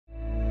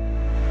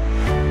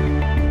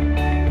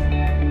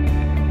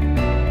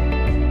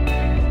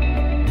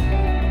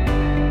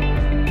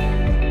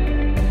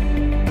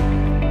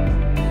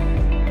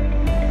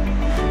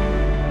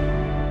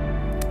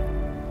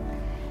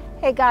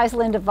Hey guys,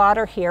 Linda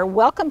Vater here.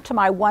 Welcome to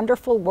my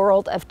wonderful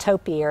world of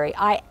topiary.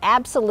 I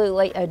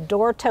absolutely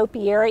adore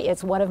topiary.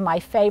 It's one of my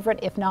favorite,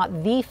 if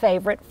not the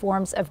favorite,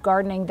 forms of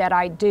gardening that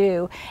I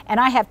do. And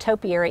I have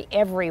topiary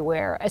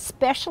everywhere,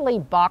 especially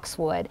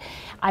boxwood.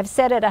 I've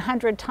said it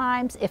 100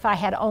 times, if I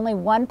had only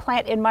one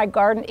plant in my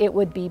garden, it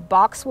would be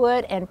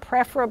boxwood, and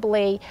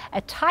preferably a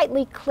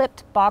tightly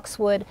clipped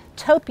boxwood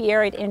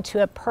topiaried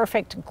into a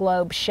perfect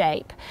globe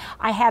shape.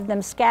 I have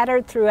them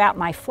scattered throughout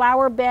my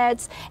flower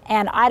beds,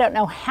 and I don't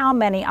know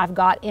how many I've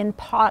got in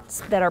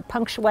pots that are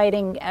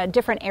punctuating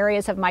different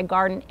areas of my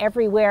garden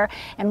everywhere.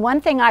 And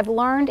one thing I've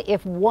learned,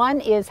 if one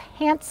is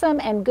handsome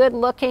and good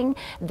looking,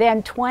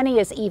 then 20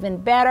 is even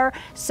better.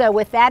 So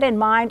with that in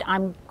mind,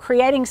 I'm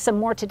creating some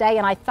more today,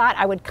 and I thought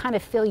I would kind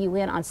of fill you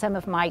in on some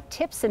of my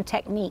tips and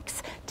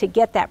techniques to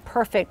get that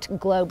perfect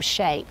globe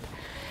shape.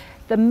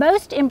 The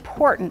most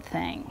important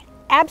thing,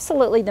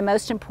 absolutely the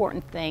most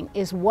important thing,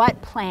 is what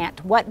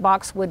plant, what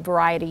boxwood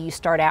variety you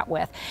start out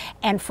with.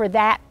 And for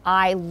that,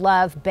 I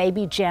love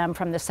Baby Gem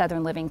from the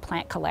Southern Living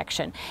Plant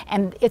Collection.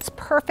 And it's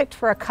perfect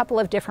for a couple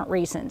of different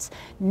reasons.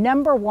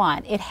 Number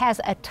one, it has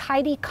a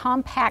tidy,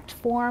 compact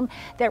form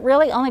that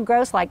really only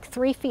grows like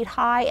 3 feet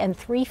high and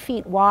 3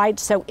 feet wide,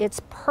 so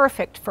it's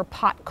perfect for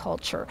pot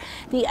culture.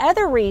 The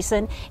other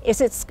reason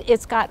is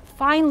it's got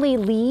finely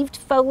leaved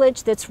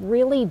foliage that's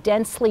really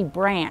densely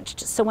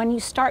branched. So when you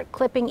start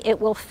clipping, it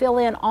will fill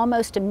in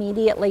almost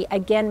immediately,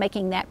 again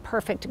making that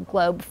perfect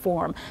globe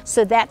form.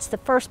 So that's the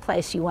first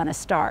place you want to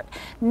start.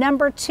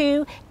 Number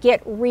two,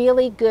 get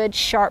really good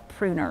sharp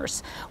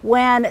pruners.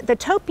 When the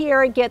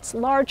topiary gets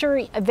larger,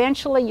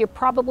 eventually you're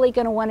probably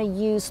going to want to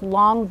use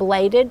long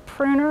bladed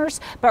pruners,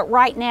 but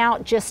right now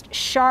just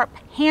sharp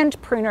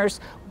hand pruners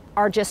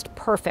are just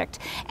perfect.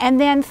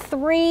 And then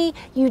three,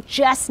 you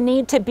just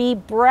need to be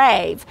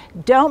brave.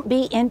 Don't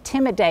be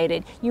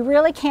intimidated. You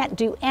really can't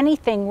do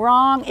anything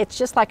wrong. It's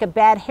just like a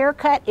bad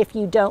haircut. If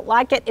you don't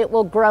like it, it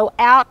will grow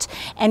out,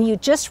 and you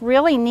just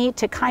really need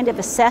to kind of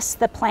assess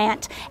the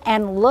plant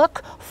and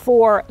look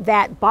for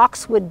that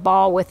boxwood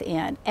ball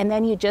within, and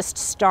then you just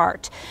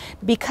start.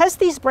 Because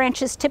these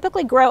branches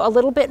typically grow a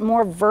little bit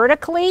more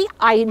vertically,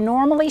 I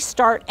normally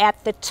start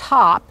at the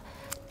top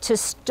to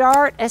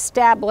start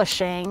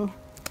establishing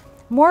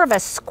more of a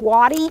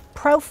squatty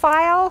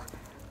profile,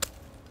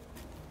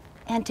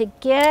 and to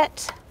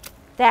get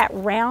that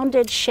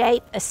rounded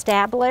shape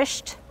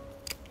established.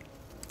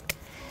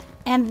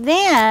 And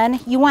then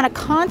you want to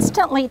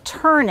constantly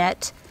turn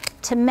it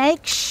to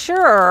make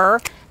sure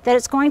that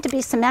it's going to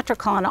be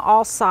symmetrical on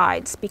all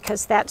sides,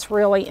 because that's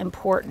really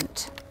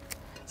important.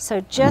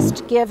 So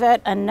just give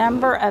it a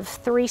number of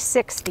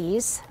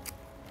 360s.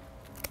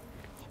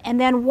 And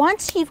then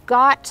once you've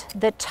got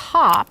the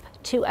top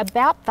to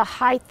about the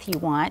height you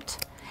want,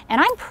 and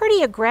I'm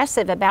pretty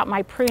aggressive about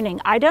my pruning.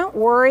 I don't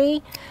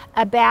worry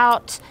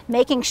about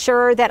making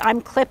sure that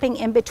I'm clipping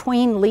in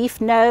between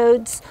leaf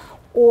nodes,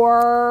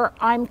 or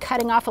I'm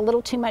cutting off a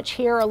little too much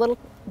here, a little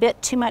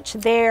bit too much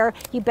there.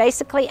 You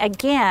basically,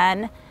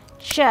 again,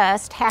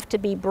 just have to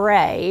be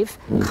brave,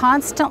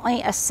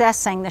 constantly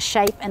assessing the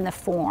shape and the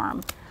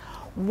form.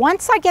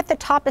 Once I get the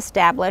top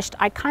established,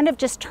 I kind of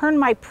just turn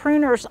my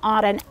pruners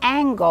on an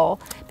angle,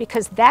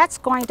 because that's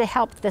going to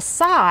help the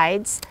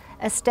sides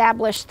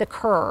establish the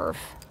curve.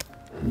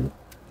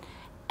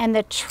 And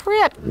the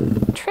trick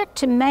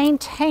to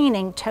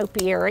maintaining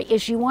topiary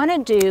is you want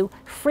to do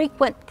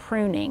frequent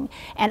pruning.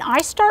 And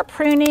I start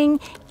pruning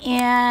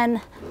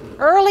in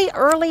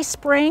early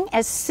spring,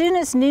 as soon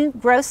as new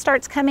growth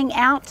starts coming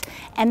out,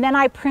 and then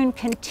I prune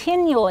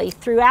continually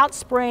throughout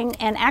spring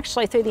and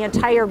actually through the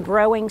entire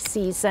growing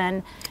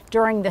season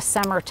during the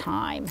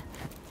summertime.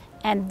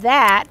 And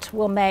that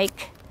will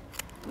make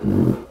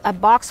a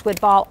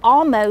boxwood ball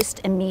almost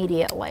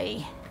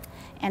immediately.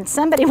 And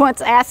somebody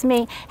once asked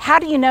me, how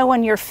do you know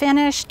when you're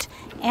finished?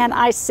 And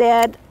I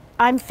said,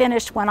 I'm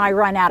finished when I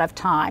run out of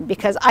time,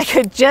 because I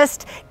could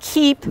just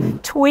keep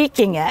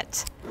tweaking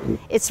it.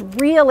 It's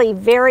really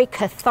very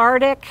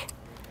cathartic.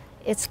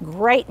 It's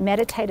great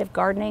meditative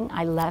gardening.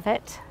 I love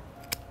it.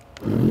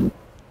 And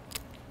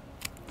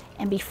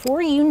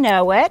before you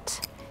know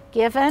it,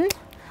 given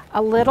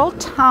a little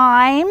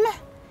time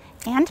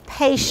and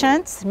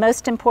patience,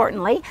 most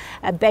importantly,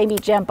 a Baby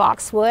Gem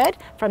Boxwood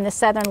from the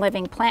Southern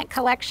Living Plant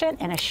Collection,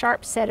 and a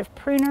sharp set of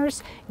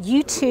pruners,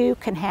 you too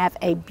can have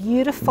a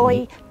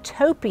beautifully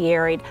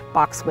topiaried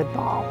boxwood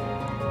ball.